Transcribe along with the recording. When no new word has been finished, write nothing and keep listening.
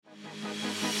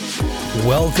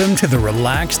Welcome to the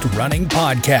Relaxed Running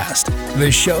Podcast,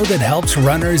 the show that helps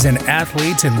runners and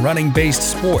athletes in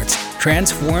running-based sports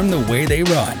transform the way they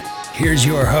run. Here's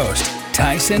your host,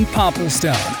 Tyson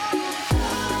Popplestone.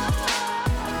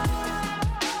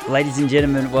 Ladies and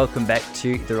gentlemen, welcome back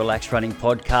to the Relaxed Running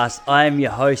Podcast. I am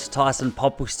your host, Tyson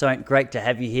Popplestone. Great to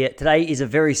have you here. Today is a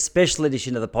very special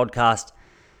edition of the podcast,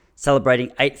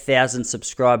 celebrating 8,000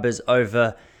 subscribers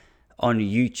over on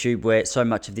YouTube, where so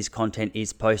much of this content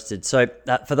is posted. So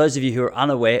for those of you who are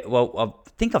unaware, well,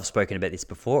 I think I've spoken about this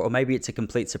before, or maybe it's a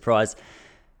complete surprise.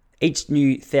 Each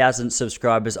new 1,000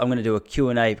 subscribers, I'm going to do a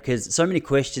Q&A because so many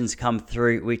questions come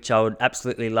through, which I would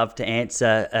absolutely love to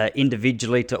answer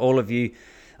individually to all of you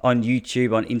on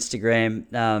YouTube, on Instagram,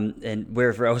 and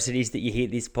wherever else it is that you hear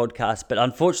this podcast. But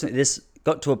unfortunately, this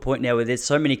got to a point now where there's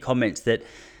so many comments that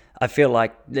I feel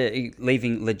like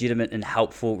leaving legitimate and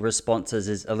helpful responses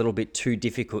is a little bit too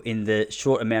difficult in the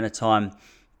short amount of time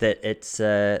that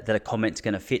that a comment's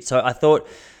going to fit. So I thought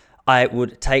I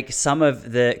would take some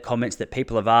of the comments that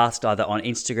people have asked either on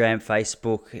Instagram,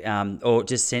 Facebook, or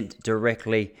just sent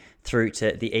directly through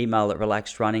to the email at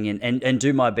Relaxed Running and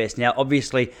do my best. Now,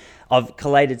 obviously, I've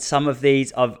collated some of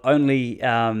these. I've only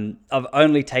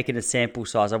taken a sample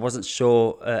size. I wasn't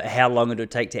sure how long it would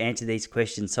take to answer these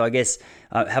questions. So I guess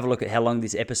have a look at how long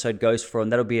this episode goes for,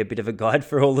 and that'll be a bit of a guide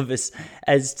for all of us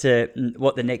as to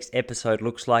what the next episode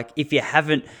looks like. If you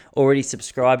haven't already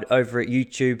subscribed over at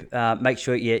YouTube, make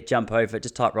sure you jump over.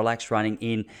 Just type Relaxed Running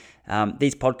in.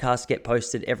 These podcasts get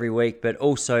posted every week, but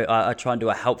also I try and do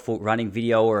a helpful running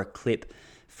video or a clip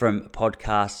from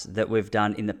podcasts that we've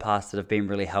done in the past that have been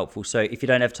really helpful. So if you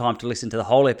don't have time to listen to the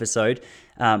whole episode,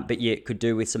 but you could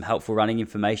do with some helpful running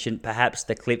information, perhaps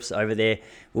the clips over there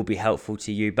will be helpful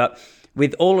to you. But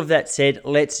with all of that said,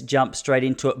 let's jump straight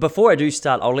into it. Before I do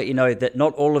start, I'll let you know that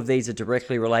not all of these are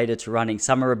directly related to running.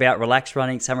 Some are about relaxed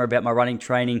running, some are about my running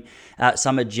training,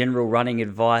 some are general running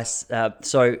advice.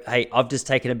 So, hey, I've just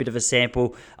taken a bit of a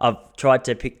sample. I've tried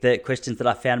to pick the questions that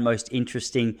I found most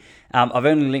interesting. I've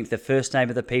only linked the first name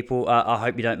of the people. I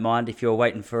hope you don't mind if you're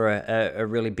waiting for a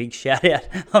really big shout out.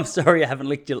 I'm sorry I haven't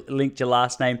linked your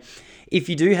last name. If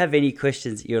you do have any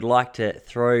questions you'd like to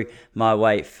throw my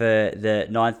way for the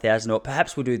 9,000, or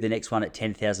perhaps we'll do the next one at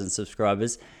 10,000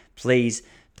 subscribers, please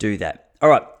do that. All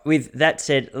right, with that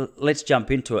said, let's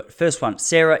jump into it. First one,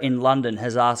 Sarah in London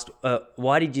has asked,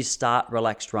 why did you start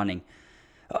Relaxed Running?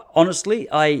 Honestly,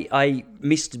 I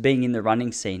missed being in the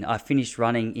running scene. I finished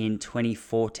running in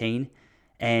 2014,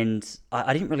 and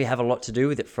I didn't really have a lot to do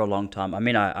with it for a long time. I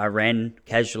mean, I ran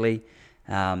casually.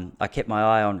 I kept my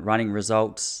eye on running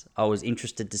results. I was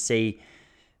interested to see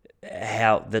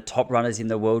how the top runners in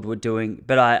the world were doing,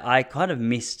 but I kind of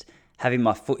missed having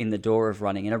my foot in the door of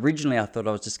running. And originally I thought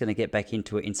I was just going to get back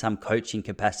into it in some coaching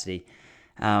capacity.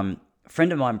 A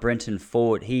friend of mine, Brenton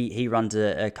Ford, he runs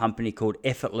a company called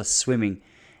Effortless Swimming.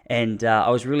 And I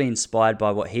was really inspired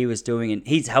by what he was doing. And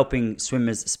he's helping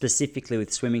swimmers specifically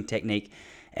with swimming technique.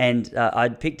 And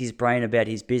I'd picked his brain about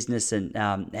his business and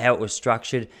how it was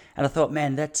structured, and I thought,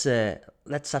 man, that's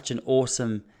such an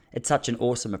awesome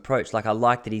approach. Like, I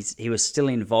like that he was still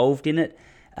involved in it,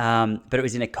 but it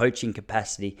was in a coaching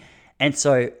capacity. And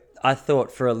so I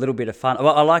thought, for a little bit of fun,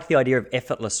 well, I like the idea of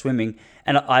effortless swimming,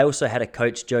 and I also had a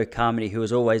coach, Joe Carmody, who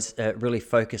was always really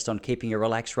focused on keeping a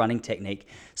relaxed running technique.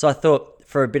 So I thought,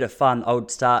 for a bit of fun, I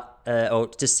would start or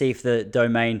just see if the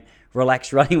domain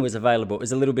Relaxed Running was available. It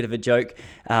was a little bit of a joke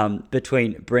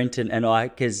between Brenton and I,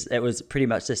 because it was pretty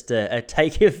much just a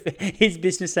take of his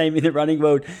business name in the running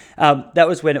world. That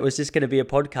was when it was just going to be a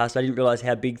podcast. I didn't realize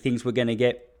how big things were going to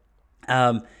get.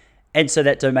 And so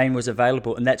that domain was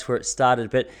available, and that's where it started.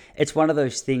 But it's one of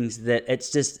those things that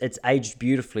it's aged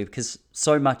beautifully, because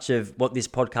so much of what this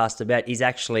podcast is about is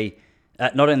actually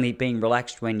not only being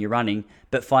relaxed when you're running,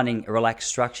 but finding a relaxed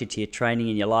structure to your training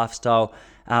and your lifestyle.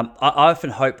 I often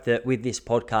hope that with this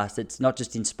podcast, it's not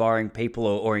just inspiring people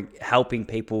or helping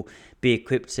people be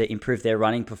equipped to improve their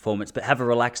running performance, but have a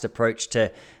relaxed approach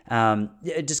to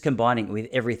just combining it with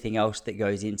everything else that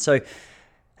goes in. So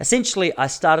essentially, I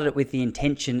started it with the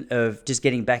intention of just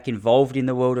getting back involved in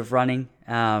the world of running.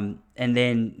 And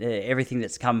then everything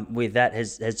that's come with that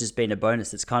has just been a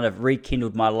bonus. It's kind of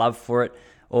rekindled my love for it,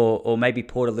 or maybe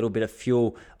poured a little bit of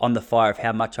fuel on the fire of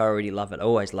how much I already love it. I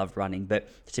always loved running, but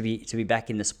to be back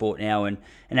in the sport now and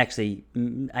actually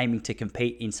aiming to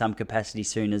compete in some capacity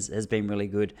soon has been really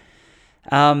good.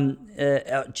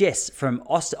 Jess from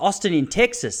Austin in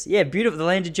Texas. Yeah, beautiful, the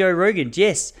land of Joe Rogan.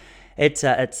 Jess, it's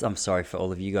I'm sorry for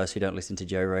all of you guys who don't listen to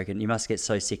Joe Rogan. You must get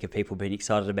so sick of people being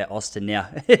excited about Austin now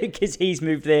because he's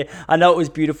moved there. I know it was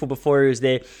beautiful before he was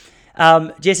there.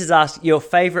 Jess has asked, your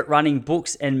favorite running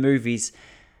books and movies.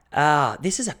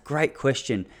 This is a great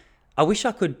question. I wish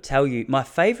I could tell you my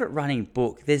favorite running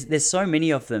book. There's so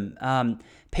many of them.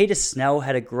 Peter Snell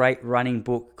had a great running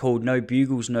book called No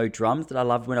Bugles, No Drums that I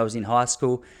loved when I was in high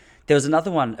school. There was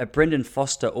another one, a Brendan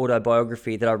Foster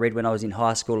autobiography that I read when I was in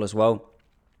high school as well.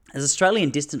 As Australian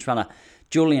distance runner,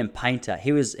 Julian Painter,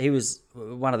 he was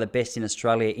one of the best in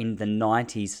Australia in the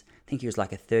 90s. I think he was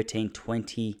like a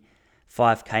 13:20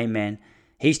 5K man.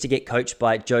 He used to get coached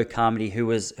by Joe Carmody, who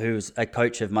was a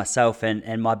coach of myself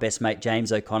and my best mate,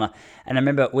 James O'Connor. And I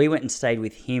remember we went and stayed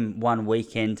with him one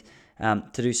weekend to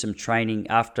do some training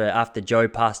after Joe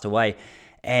passed away.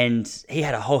 And he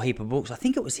had a whole heap of books. I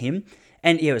think it was him.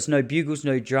 And yeah, it was No Bugles,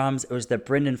 No Drums. It was the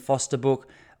Brendan Foster book.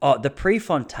 Oh, the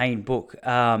Prefontaine book.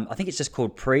 I think it's just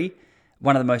called Pre.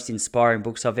 One of the most inspiring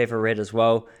books I've ever read as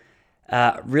well.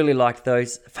 Really liked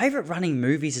those. Favorite running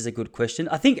movies is a good question.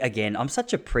 I think, again, I'm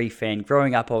such a Pre fan.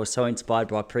 Growing up, I was so inspired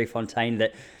by Prefontaine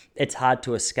that it's hard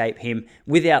to escape him.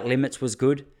 Without Limits was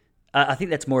good. I think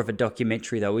that's more of a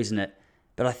documentary though, isn't it?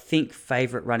 But I think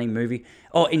favorite running movie.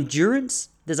 Oh, Endurance.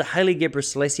 There's a Haile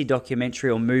Gebrselassie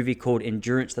documentary or movie called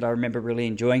Endurance that I remember really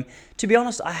enjoying. To be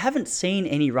honest, I haven't seen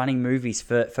any running movies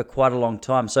for quite a long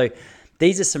time. So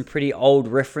these are some pretty old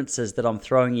references that I'm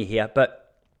throwing you here,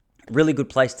 but really good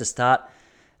place to start.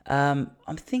 I'm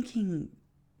thinking,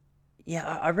 yeah,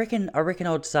 I reckon I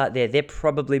would start there. They're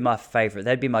probably my favorite.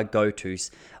 They'd be my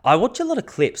go-tos. I watch a lot of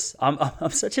clips. I'm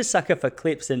such a sucker for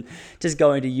clips and just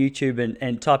going to YouTube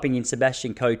and typing in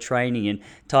Sebastian Coe training and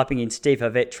typing in Steve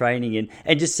Havett training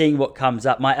and just seeing what comes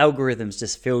up. My algorithm's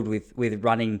just filled with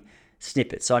running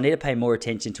snippets. So I need to pay more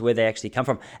attention to where they actually come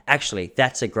from. Actually,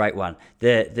 that's a great one.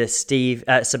 The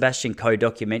Sebastian Coe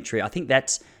documentary. I think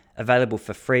that's available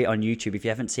for free on YouTube if you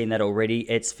haven't seen that already.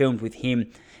 It's filmed with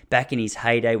him back in his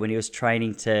heyday when he was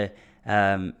training to,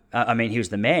 he was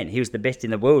the man. He was the best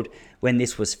in the world when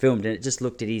this was filmed. And it just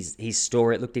looked at his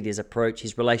story. It looked at his approach,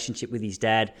 his relationship with his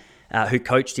dad, who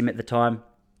coached him at the time.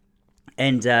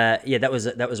 And that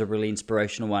was a really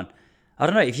inspirational one. I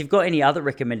don't know, if you've got any other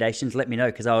recommendations, let me know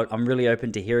because I'm really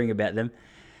open to hearing about them.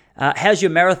 How's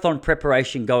your marathon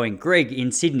preparation going? Greg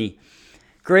in Sydney.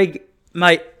 Greg,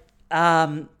 mate,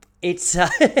 it's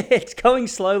it's going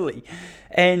slowly.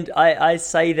 And I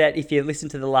say that if you listen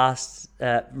to the last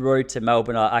road to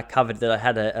Melbourne, I covered that I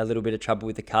had a little bit of trouble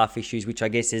with the calf issues, which I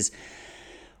guess is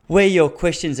where your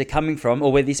questions are coming from,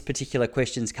 or where this particular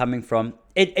question's coming from.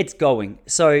 It's going.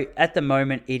 So at the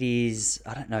moment it is,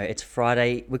 I don't know, it's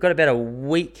Friday. We've got about a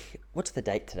week. What's the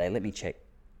date today? Let me check.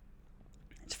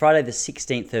 It's Friday the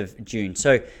 16th of June.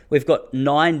 So we've got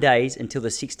 9 days until the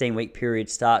 16-week period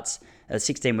starts. A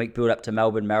 16-week build up to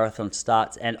Melbourne Marathon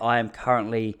starts, and I am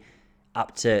currently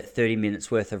up to 30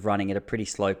 minutes worth of running at a pretty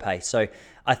slow pace. So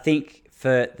I think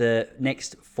for the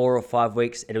next 4 or 5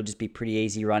 weeks, it'll just be pretty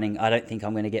easy running. I don't think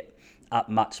I'm going to get up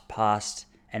much past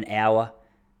an hour.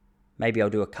 Maybe I'll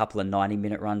do a couple of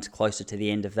 90-minute runs closer to the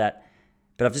end of that.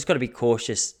 But I've just got to be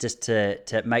cautious just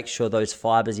to make sure those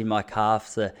fibers in my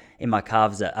calves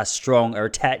are strong, are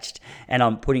attached, and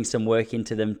I'm putting some work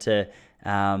into them to...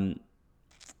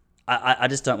 I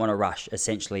just don't want to rush,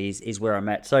 essentially, is where I'm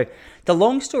at. So the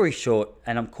long story short,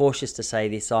 and I'm cautious to say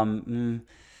this, I'm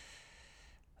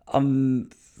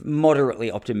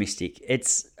moderately optimistic.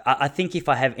 I think if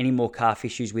I have any more calf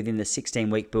issues within the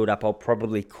 16-week build-up, I'll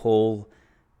probably call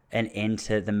an end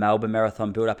to the Melbourne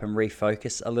Marathon build-up and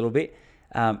refocus a little bit.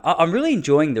 I'm really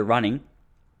enjoying the running.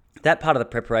 That part of the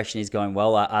preparation is going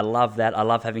well. I love that. I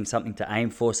love having something to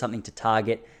aim for, something to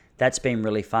target. That's been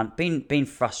really fun. Been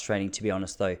frustrating, to be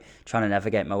honest, though, trying to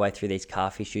navigate my way through these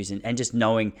calf issues and just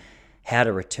knowing how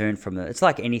to return from them. It's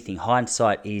like anything.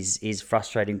 Hindsight is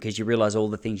frustrating because you realize all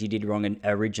the things you did wrong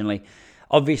originally.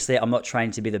 Obviously, I'm not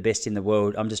training to be the best in the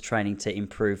world. I'm just training to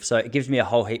improve. So it gives me a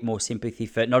whole heap more sympathy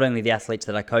for not only the athletes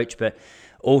that I coach, but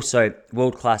also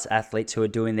world-class athletes who are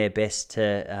doing their best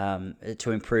to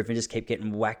improve and just keep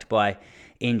getting whacked by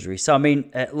injury. So, I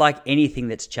mean, like anything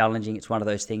that's challenging, it's one of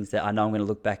those things that I know I'm going to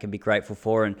look back and be grateful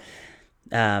for and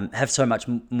have so much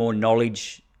more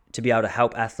knowledge to be able to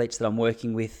help athletes that I'm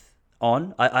working with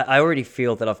on. I already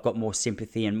feel that I've got more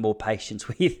sympathy and more patience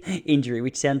with injury,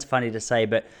 which sounds funny to say,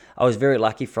 but I was very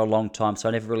lucky for a long time, so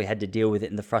I never really had to deal with it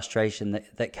and the frustration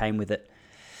that came with it.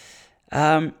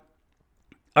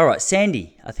 All right,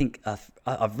 Sandy, I think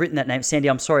I've written that name. Sandy,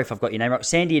 I'm sorry if I've got your name right.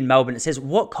 Sandy in Melbourne. It says,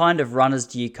 what kind of runners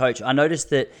do you coach? I noticed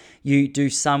that you do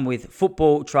some with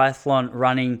football, triathlon,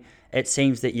 running. It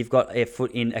seems that you've got a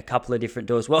foot in a couple of different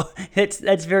doors. Well,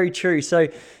 that's very true. So,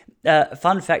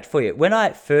 fun fact for you. When I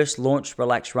first launched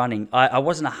Relax Running, I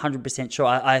wasn't 100% sure.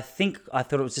 I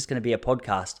thought it was just going to be a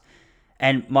podcast.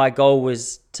 And my goal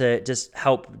was to just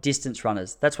help distance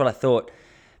runners. That's what I thought.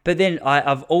 But then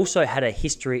I've also had a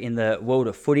history in the world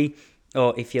of footy,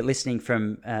 or if you're listening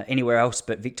from anywhere else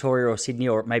but Victoria or Sydney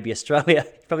or maybe Australia,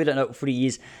 you probably don't know what footy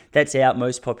is. That's our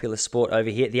most popular sport over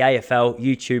here, the AFL,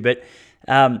 YouTube it.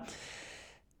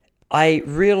 I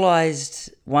realised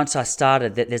once I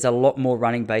started that there's a lot more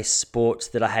running-based sports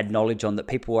that I had knowledge on that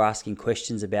people were asking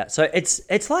questions about. So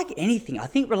it's like anything. I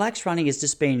think relaxed running has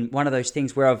just been one of those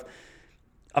things where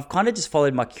I've kind of just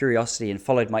followed my curiosity and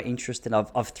followed my interest, and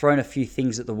I've thrown a few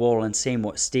things at the wall and seen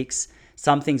what sticks.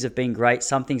 Some things have been great,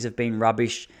 some things have been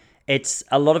rubbish.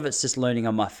 A lot of it's just learning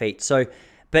on my feet. So,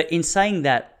 but in saying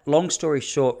that, long story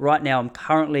short, right now I'm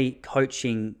currently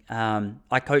coaching.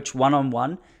 I coach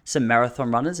one-on-one some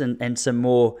marathon runners and some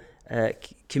more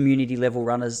community level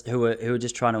runners who are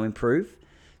just trying to improve.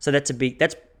 So that's a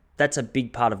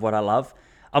big part of what I love.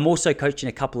 I'm also coaching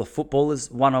a couple of footballers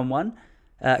one-on-one.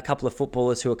 A couple of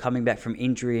footballers who are coming back from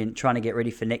injury and trying to get ready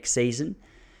for next season.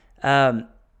 The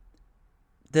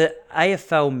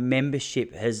AFL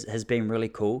membership has been really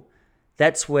cool.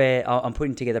 That's where I'm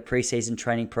putting together pre-season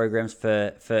training programs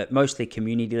for mostly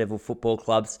community level football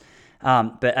clubs.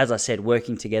 But as I said,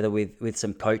 working together with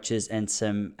some coaches and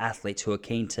some athletes who are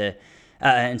keen to,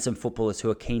 and some footballers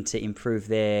who are keen to improve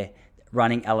their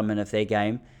running element of their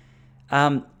game.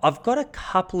 I've got a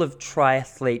couple of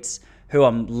triathletes who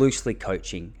I'm loosely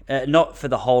coaching, not for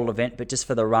the whole event, but just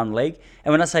for the run leg.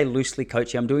 And when I say loosely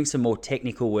coaching, I'm doing some more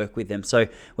technical work with them. So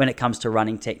when it comes to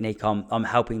running technique, I'm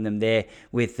helping them there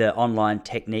with the online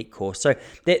technique course. So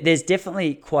there's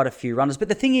definitely quite a few runners. But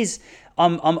the thing is,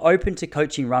 I'm open to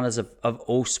coaching runners of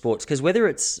all sports, because whether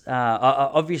it's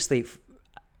obviously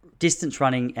distance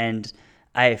running and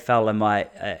AFL are my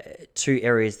two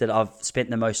areas that I've spent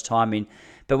the most time in.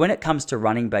 But when it comes to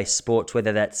running-based sports,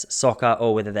 whether that's soccer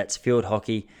or whether that's field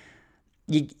hockey,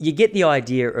 you get the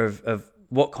idea of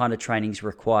what kind of training is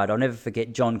required. I'll never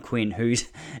forget John Quinn, who's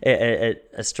an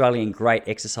Australian great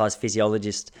exercise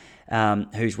physiologist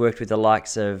who's worked with the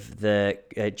likes of the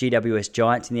GWS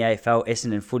Giants in the AFL,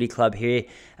 Essendon Footy Club here.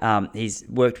 He's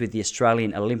worked with the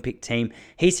Australian Olympic team.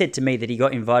 He said to me that he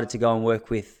got invited to go and work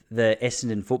with the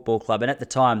Essendon Football Club. And at the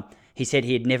time, he said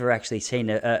he had never actually seen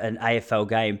an AFL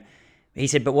game. He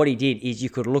said, but what he did is you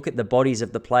could look at the bodies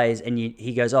of the players and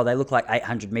he goes, oh, they look like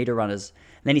 800-meter runners.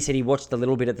 And then he said he watched a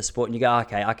little bit of the sport and you go,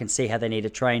 okay, I can see how they need to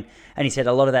train. And he said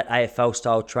a lot of that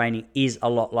AFL-style training is a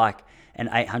lot like an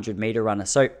 800-meter runner.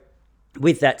 So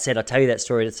with that said, I tell you that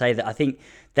story to say that I think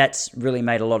that's really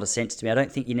made a lot of sense to me. I don't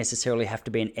think you necessarily have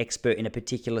to be an expert in a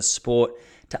particular sport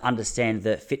to understand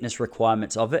the fitness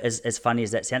requirements of it, as funny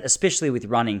as that sounds, especially with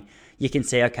running. You can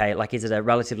see, okay, like, is it a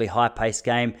relatively high-paced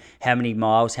game? How many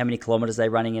miles, how many kilometers are they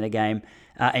running in a game?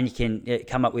 And you can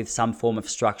come up with some form of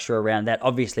structure around that,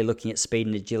 obviously looking at speed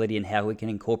and agility and how we can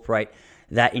incorporate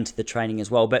that into the training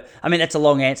as well. But, I mean, that's a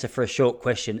long answer for a short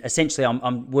question. Essentially,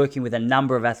 I'm working with a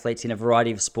number of athletes in a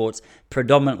variety of sports,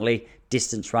 predominantly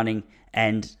distance running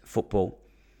and football.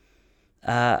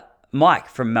 Mike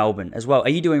from Melbourne as well. Are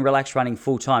you doing relaxed running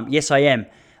full-time? Yes, I am.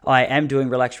 I am doing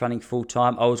relaxed running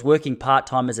full-time. I was working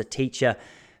part-time as a teacher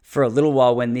for a little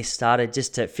while when this started,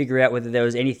 just to figure out whether there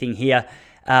was anything here.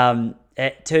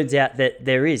 It turns out that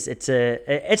there is.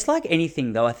 It's like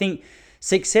anything, though. I think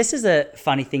success is a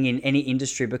funny thing in any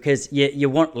industry because you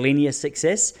want linear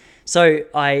success. So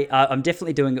I'm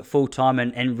definitely doing it full-time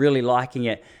and really liking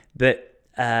it, but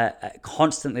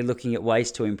constantly looking at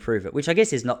ways to improve it, which I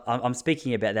guess is not, I'm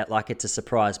speaking about that like it's a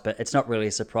surprise, but it's not really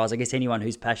a surprise. I guess anyone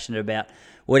who's passionate about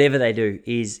whatever they do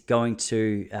is going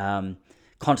to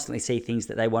constantly see things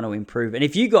that they want to improve. And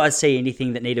if you guys see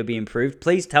anything that need to be improved,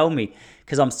 please tell me,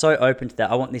 because I'm so open to that.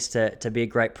 I want this to be a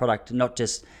great product, not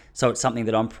just so it's something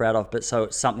that I'm proud of, but so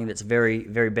it's something that's very,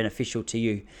 very beneficial to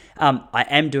you. I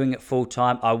am doing it full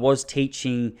time. I was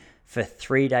teaching for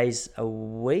 3 days a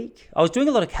week. I was doing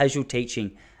a lot of casual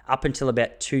teaching up until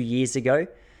about 2 years ago.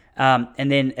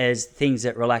 And then as things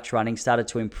at Relax Running started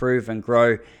to improve and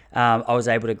grow, I was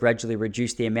able to gradually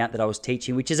reduce the amount that I was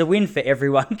teaching, which is a win for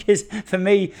everyone, because for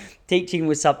me, teaching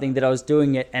was something that I was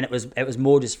doing it, and it was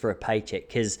more just for a paycheck,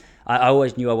 because I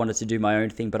always knew I wanted to do my own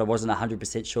thing, but I wasn't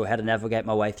 100% sure how to navigate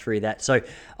my way through that. So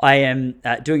I am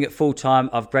doing it full time.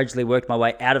 I've gradually worked my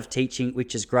way out of teaching,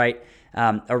 which is great.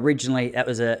 Originally, that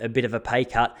was a bit of a pay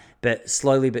cut, but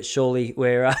slowly but surely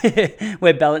we're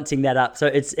balancing that up. So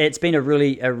it's been a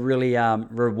really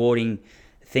rewarding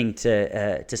thing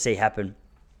to see happen.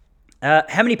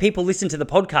 How many people listen to the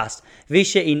podcast?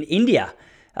 Visha in India.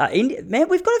 Man,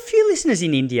 we've got a few listeners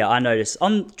in India, I noticed.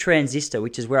 On Transistor,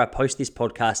 which is where I post this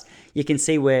podcast, you can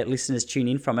see where listeners tune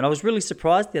in from. And I was really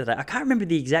surprised the other day. I can't remember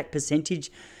the exact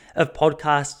percentage of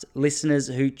podcast listeners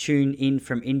who tune in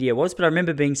from India was, but I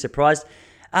remember being surprised.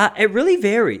 It really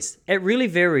varies.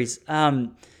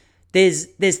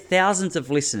 There's thousands of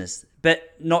listeners,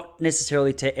 but not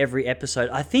necessarily to every episode.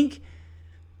 I think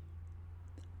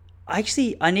I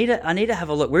need to have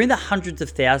a look. We're in the hundreds of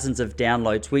thousands of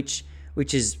downloads, which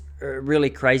is really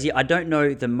crazy. I don't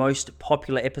know the most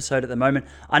popular episode at the moment.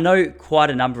 I know quite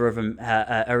a number of them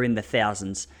are in the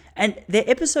thousands. And they're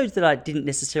episodes that I didn't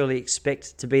necessarily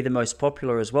expect to be the most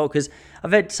popular as well, because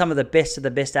I've had some of the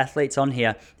best athletes on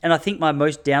here. And I think my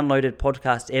most downloaded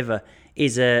podcast ever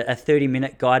is a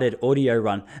 30-minute guided audio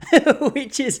run,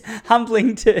 which is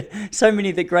humbling to so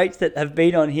many of the greats that have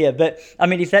been on here. But I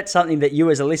mean, if that's something that you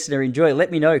as a listener enjoy, let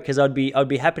me know, because I'd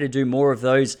be happy to do more of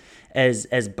those as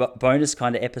bonus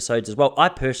kind of episodes as well. I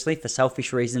personally, for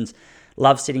selfish reasons,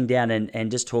 love sitting down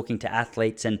and just talking to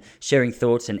athletes and sharing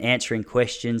thoughts and answering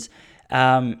questions.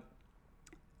 Where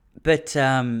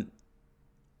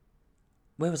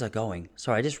was I going?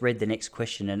 Sorry, I just read the next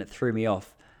question and it threw me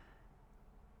off.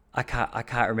 I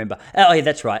can't remember. Oh yeah,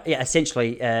 that's right. Yeah,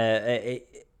 essentially,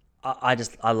 I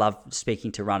love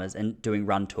speaking to runners and doing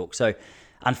run talk. So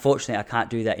unfortunately, I can't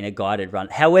do that in a guided run.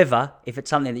 However, if it's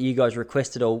something that you guys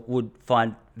requested or would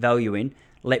find value in,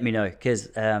 let me know, because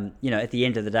at the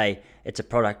end of the day, it's a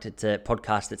product, it's a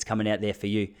podcast that's coming out there for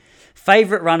you.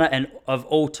 Favorite runner of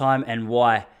all time and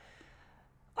why?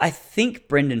 I think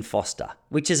Brendan Foster,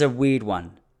 which is a weird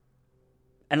one.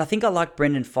 And I think I like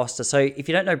Brendan Foster. So if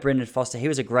you don't know Brendan Foster, he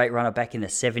was a great runner back in the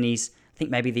 70s, I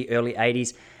think maybe the early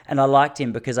 80s. And I liked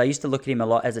him because I used to look at him a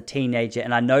lot as a teenager,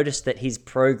 and I noticed that his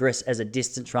progress as a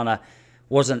distance runner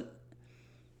wasn't...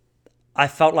 I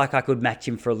felt like I could match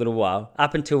him for a little while.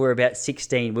 Up until we were about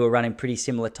 16, we were running pretty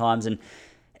similar times. And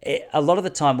a lot of the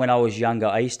time when I was younger,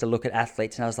 I used to look at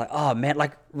athletes and I was like, oh man,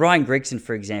 like Ryan Gregson,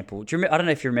 for example. I don't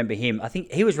know if you remember him. I think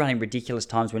he was running ridiculous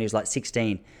times when he was like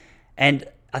 16. And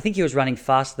I think he was running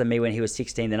faster than me when he was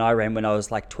 16 than I ran when I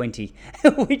was like 20,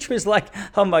 which was like,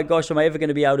 oh my gosh, am I ever going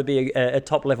to be able to be a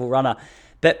top level runner?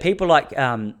 But people like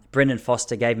Brendan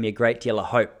Foster gave me a great deal of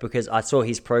hope, because I saw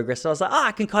his progress. So I was like,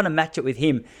 I can kind of match it with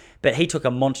him. But he took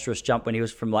a monstrous jump when he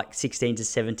was from like 16 to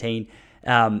 17,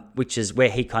 which is where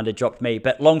he kind of dropped me.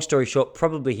 But long story short,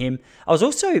 probably him. I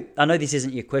know this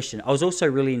isn't your question, I was also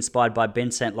really inspired by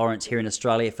Ben St. Lawrence here in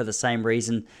Australia for the same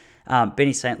reason.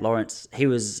 Benny St. Lawrence, he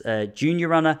was a junior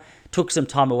runner, took some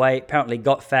time away, apparently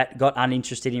got fat, got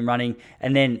uninterested in running,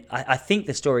 and then I think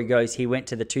the story goes he went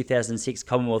to the 2006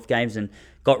 Commonwealth Games and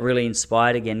got really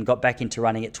inspired again, got back into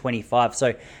running at 25.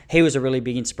 So he was a really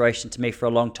big inspiration to me for a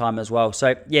long time as well.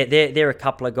 So yeah, there are a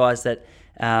couple of guys that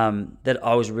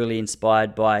I was really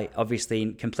inspired by, obviously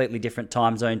in completely different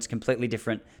time zones, completely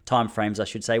different time frames, I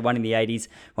should say. One in the 80s,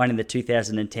 one in the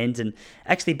 2010s. And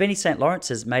actually, Benny St. Lawrence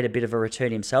has made a bit of a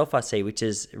return himself, I see, which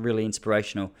is really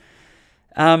inspirational.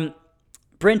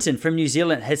 Brenton from New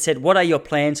Zealand has said, what are your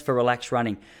plans for relaxed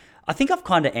running? I think I've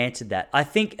kind of answered that. I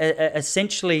think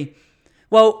essentially,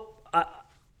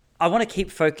 I want to keep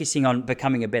focusing on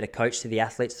becoming a better coach to the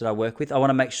athletes that I work with. I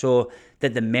want to make sure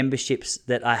that the memberships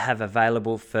that I have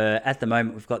available at the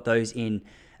moment, we've got those in,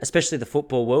 especially the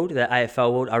football world, the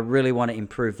AFL world. I really want to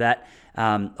improve that.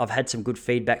 I've had some good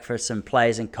feedback for some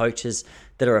players and coaches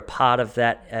that are a part of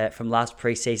that from last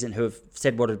preseason who have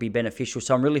said what would be beneficial.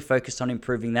 So I'm really focused on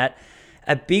improving that.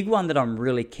 A big one that I'm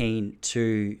really keen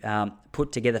to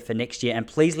put together for next year, and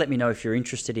please let me know if you're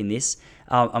interested in this.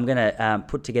 I'm going to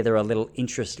put together a little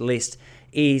interest list,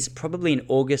 is probably in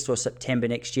August or September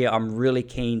next year. I'm really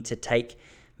keen to take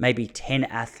maybe 10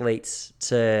 athletes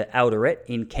to Eldoret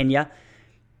in Kenya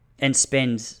and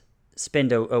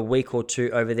spend a week or two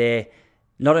over there,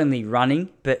 not only running,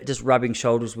 but just rubbing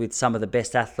shoulders with some of the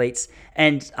best athletes.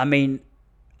 And I mean,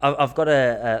 I've got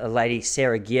a lady,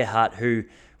 Sarah Gearhart, who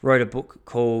wrote a book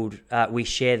called We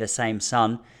Share the Same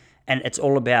Sun, and it's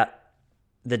all about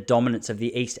the dominance of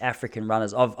the East African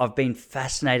runners. I've been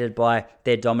fascinated by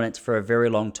their dominance for a very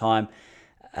long time,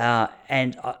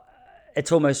 and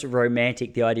it's almost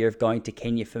romantic, the idea of going to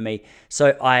Kenya for me.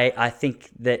 So I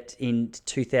think that in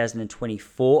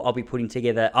 2024, I'll be putting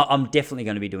together, I'm definitely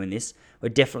going to be doing this. We're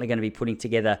definitely going to be putting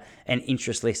together an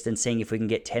interest list and seeing if we can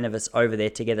get 10 of us over there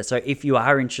together. So if you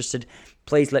are interested,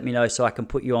 please let me know so I can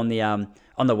put you on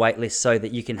the wait list so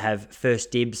that you can have first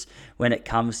dibs when it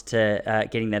comes to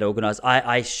getting that organized.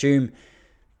 I assume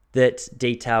that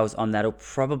details on that will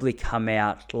probably come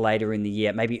out later in the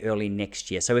year, maybe early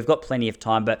next year. So we've got plenty of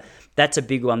time, but that's a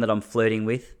big one that I'm flirting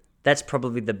with. That's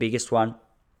probably the biggest one.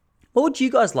 What would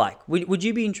you guys like? Would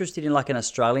you be interested in like an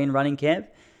Australian running camp?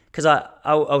 Because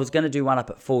I was going to do one up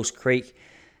at Falls Creek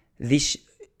this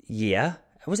year.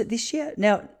 Was it this year?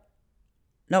 No,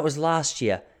 it was last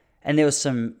year. And there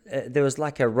was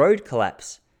like a road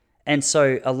collapse. And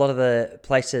so a lot of the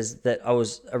places that I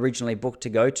was originally booked to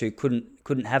go to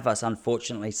couldn't have us,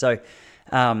 unfortunately. So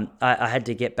I had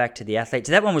to get back to the athletes.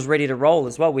 That one was ready to roll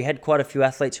as well. We had quite a few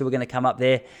athletes who were going to come up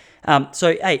there.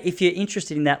 So, hey, if you're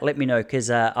interested in that, let me know, because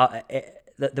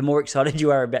the more excited you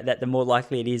are about that, the more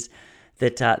likely it is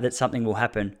that something will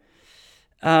happen.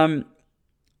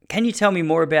 Can you tell me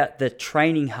more about the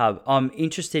training hub? I'm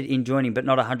interested in joining, but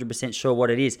not 100% sure what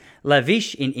it is.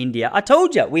 Lavish in India. I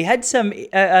told you, we had some,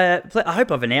 I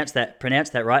hope I've pronounced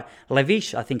that right.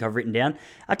 Lavish, I think I've written down.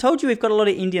 I told you we've got a lot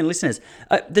of Indian listeners.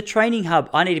 The training hub,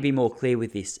 I need to be more clear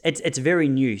with this. It's very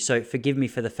new, so forgive me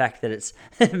for the fact that it's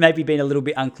maybe been a little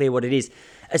bit unclear what it is.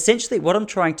 Essentially, what I'm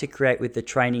trying to create with the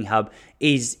training hub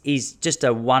is just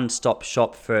a one-stop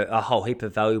shop for a whole heap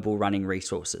of valuable running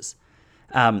resources.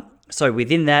 So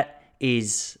within that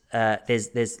is there's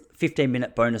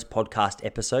 15-minute bonus podcast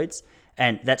episodes,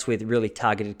 and that's with really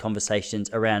targeted conversations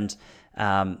around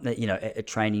a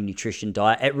training, nutrition,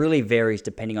 diet. It really varies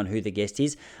depending on who the guest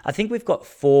is. I think we've got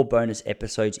 4 bonus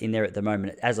episodes in there at the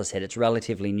moment. As I said, it's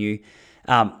relatively new,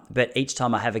 but each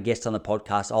time I have a guest on the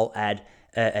podcast, I'll add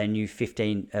a new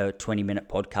 15 or 20-minute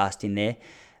podcast in there.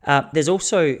 There's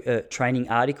also training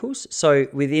articles. So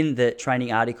within the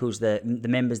training articles, the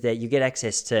members there, you get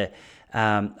access to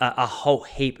a whole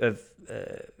heap of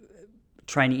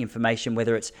training information,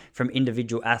 whether it's from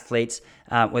individual athletes,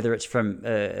 whether it's from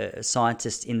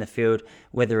scientists in the field,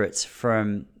 whether it's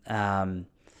from... I'm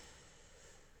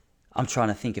trying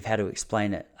to think of how to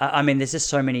explain it. I mean, there's just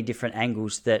so many different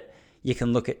angles that you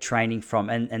can look at training from,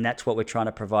 and that's what we're trying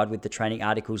to provide with the training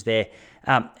articles there.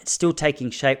 It's still taking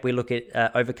shape. We look at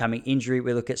overcoming injury.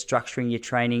 We look at structuring your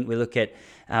training. We look at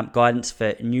guidance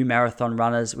for new marathon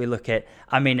runners. We look at,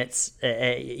 it's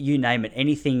you name it,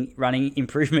 anything running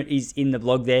improvement is in the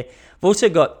blog there. We've also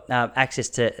got access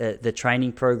to the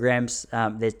training programs.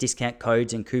 There's discount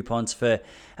codes and coupons for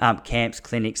camps,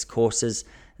 clinics, courses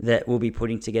that we'll be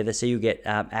putting together, so you'll get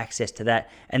access to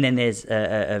that. And then there's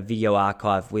a video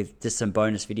archive with just some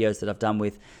bonus videos that I've done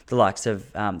with the likes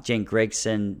of Jen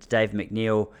Gregson, Dave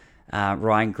McNeil,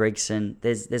 Ryan Gregson.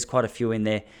 There's quite a few in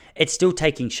there. It's still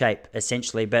taking shape,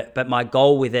 essentially, but my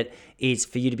goal with it is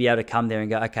for you to be able to come there and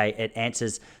go, okay, it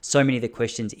answers so many of the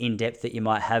questions in depth that you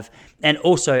might have. And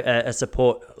also a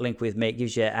support link with me. It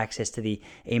gives you access to the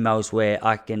emails where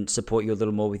I can support you a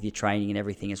little more with your training and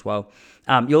everything as well.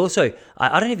 You'll also,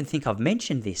 I don't even think I've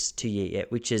mentioned this to you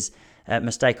yet, which is a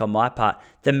mistake on my part.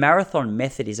 The Marathon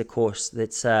Method is a course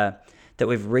that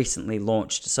we've recently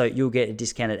launched, so you'll get a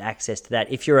discounted access to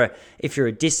that. If you're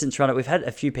a distance runner, we've had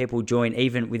a few people join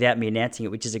even without me announcing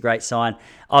it, which is a great sign.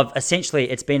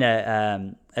 It's been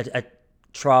a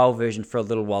trial version for a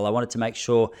little while. I wanted to make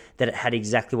sure that it had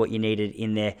exactly what you needed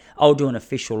in there. I'll do an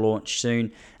official launch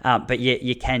soon, but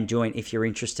you can join if you're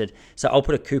interested. So I'll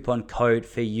put a coupon code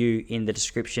for you in the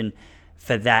description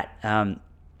for that,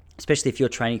 especially if you're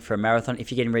training for a marathon.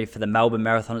 If you're getting ready for the Melbourne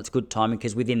Marathon, it's good timing,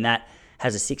 because within that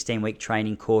has a 16-week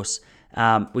training course,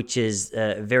 which is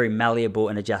very malleable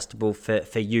and adjustable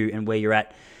for you and where you're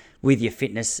at with your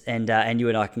fitness, and you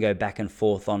and I can go back and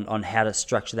forth on how to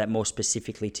structure that more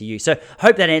specifically to you. So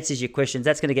hope that answers your questions.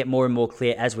 That's going to get more and more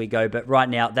clear as we go, but right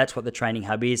now that's what the training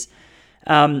hub is.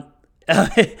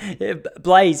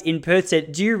 Blaze in Perth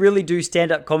said, do you really do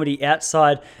stand-up comedy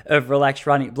outside of relaxed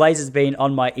running? Blaze has been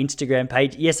on my Instagram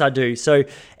page. Yes, I do. So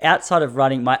outside of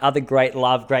running, my other great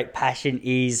love, great passion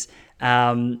is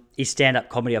stand-up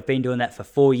comedy. I've been doing that for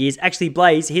 4 years. Actually,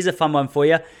 Blaze, here's a fun one for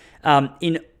you.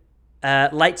 In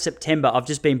late September, I've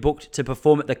just been booked to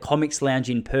perform at the Comics Lounge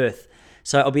in Perth.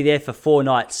 So I'll be there for 4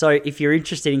 nights. So if you're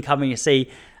interested in coming to see,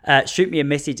 shoot me a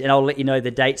message and I'll let you know the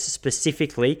dates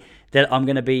specifically that I'm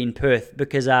going to be in Perth,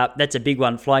 because that's a big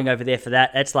one, flying over there for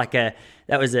that.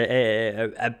 That was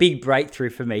a big breakthrough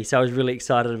for me. So I was really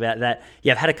excited about that.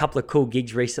 Yeah, I've had a couple of cool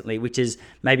gigs recently, which is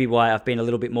maybe why I've been a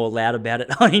little bit more loud about it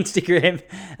on Instagram,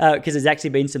 because there's actually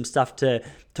been some stuff to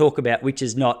talk about, which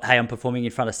is not, hey, I'm performing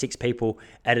in front of 6 people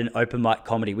at an open mic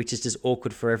comedy, which is just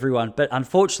awkward for everyone. But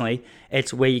unfortunately,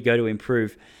 it's where you go to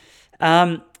improve.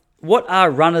 What are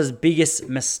runners' biggest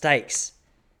mistakes?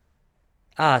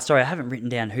 Sorry, I haven't written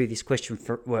down who this question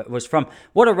was from.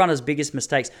 What are runners' biggest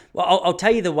mistakes? Well, I'll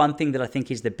tell you the one thing that I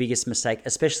think is the biggest mistake,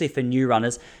 especially for new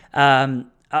runners.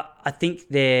 I think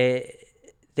their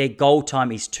goal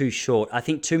time is too short. I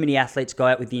think too many athletes go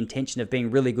out with the intention of being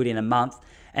really good in a month,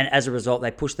 and as a result, they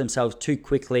push themselves too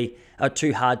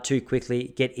hard too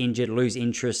quickly, get injured, lose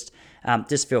interest,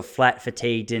 just feel flat,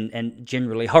 fatigued, and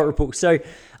generally horrible. So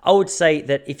I would say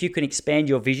that if you can expand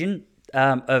your vision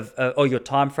or your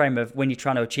time frame of when you're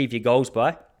trying to achieve your goals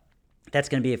by, that's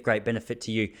going to be of great benefit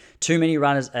to you. Too many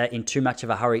runners are in too much of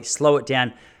a hurry. Slow it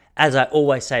down. as I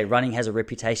always say, running has a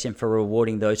reputation for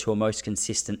rewarding those who are most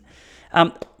consistent.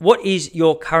 What is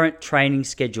your current training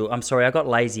schedule? I'm sorry, I got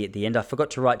lazy at the end. I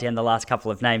forgot to write down the last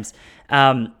couple of names.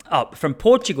 From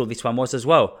Portugal, this one was as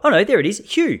well. Oh no, there it is.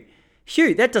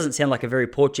 Hugh, that doesn't sound like a very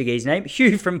Portuguese name.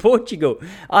 Hugh from Portugal.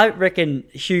 I reckon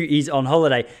Hugh is on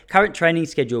holiday. Current training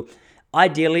schedule.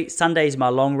 Ideally, Sunday is my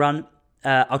long run.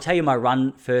 I'll tell you my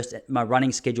run first, my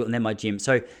running schedule, and then my gym.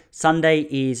 So Sunday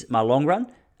is my long run.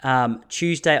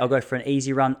 Tuesday, I'll go for an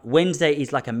easy run. Wednesday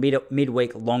is like a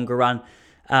midweek longer run.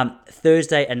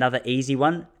 Thursday, another easy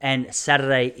one. And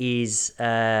Saturday is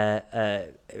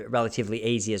relatively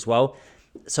easy as well.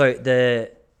 So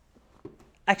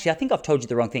Actually, I think I've told you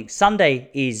the wrong thing. Sunday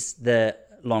is the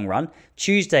long run.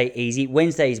 Tuesday, easy.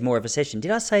 Wednesday is more of a session.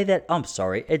 Did I say that? I'm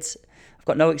sorry. I've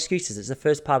got no excuses. It's the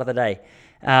first part of the day.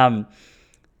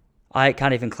 I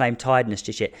can't even claim tiredness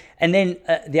just yet. And then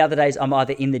the other days, I'm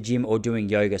either in the gym or doing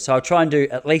yoga. So I'll try and do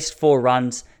at least 4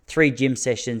 runs, 3 gym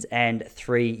sessions, and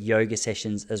 3 yoga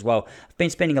sessions as well. I've been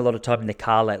spending a lot of time in the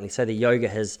car lately, so the yoga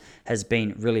has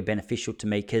been really beneficial to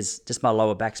me because just my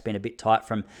lower back's been a bit tight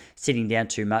from sitting down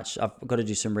too much. I've got to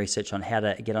do some research on how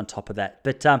to get on top of that.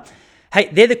 But hey,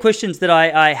 they're the questions that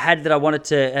I had that I wanted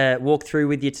to walk through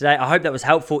with you today. I hope that was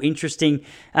helpful, interesting.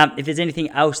 If there's anything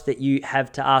else that you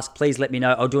have to ask, please let me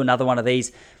know. I'll do another one of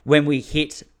these when we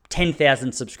hit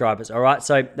 10,000 subscribers, all right?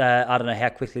 So I don't know how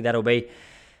quickly that'll be.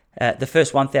 The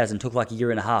first 1,000 took like a year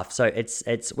and a half, so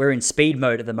we're in speed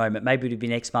mode at the moment. Maybe it'll be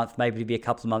next month, maybe it'll be a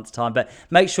couple of months' time, but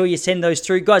make sure you send those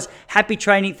through. Guys, happy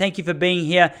training. Thank you for being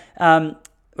here.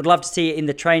 Would love to see you in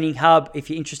the training hub. If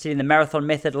you're interested in the marathon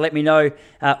method, let me know.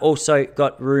 Also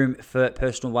got room for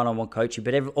personal one-on-one coaching,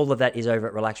 but all of that is over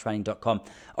at relaxedrunning.com.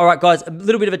 All right, guys, a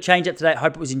little bit of a change up today.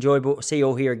 Hope it was enjoyable. See you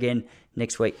all here again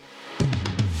next week.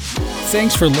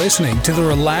 Thanks for listening to the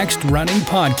Relaxed Running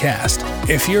Podcast.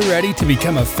 If you're ready to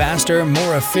become a faster,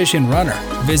 more efficient runner,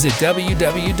 visit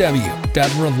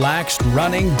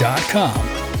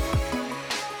www.relaxedrunning.com.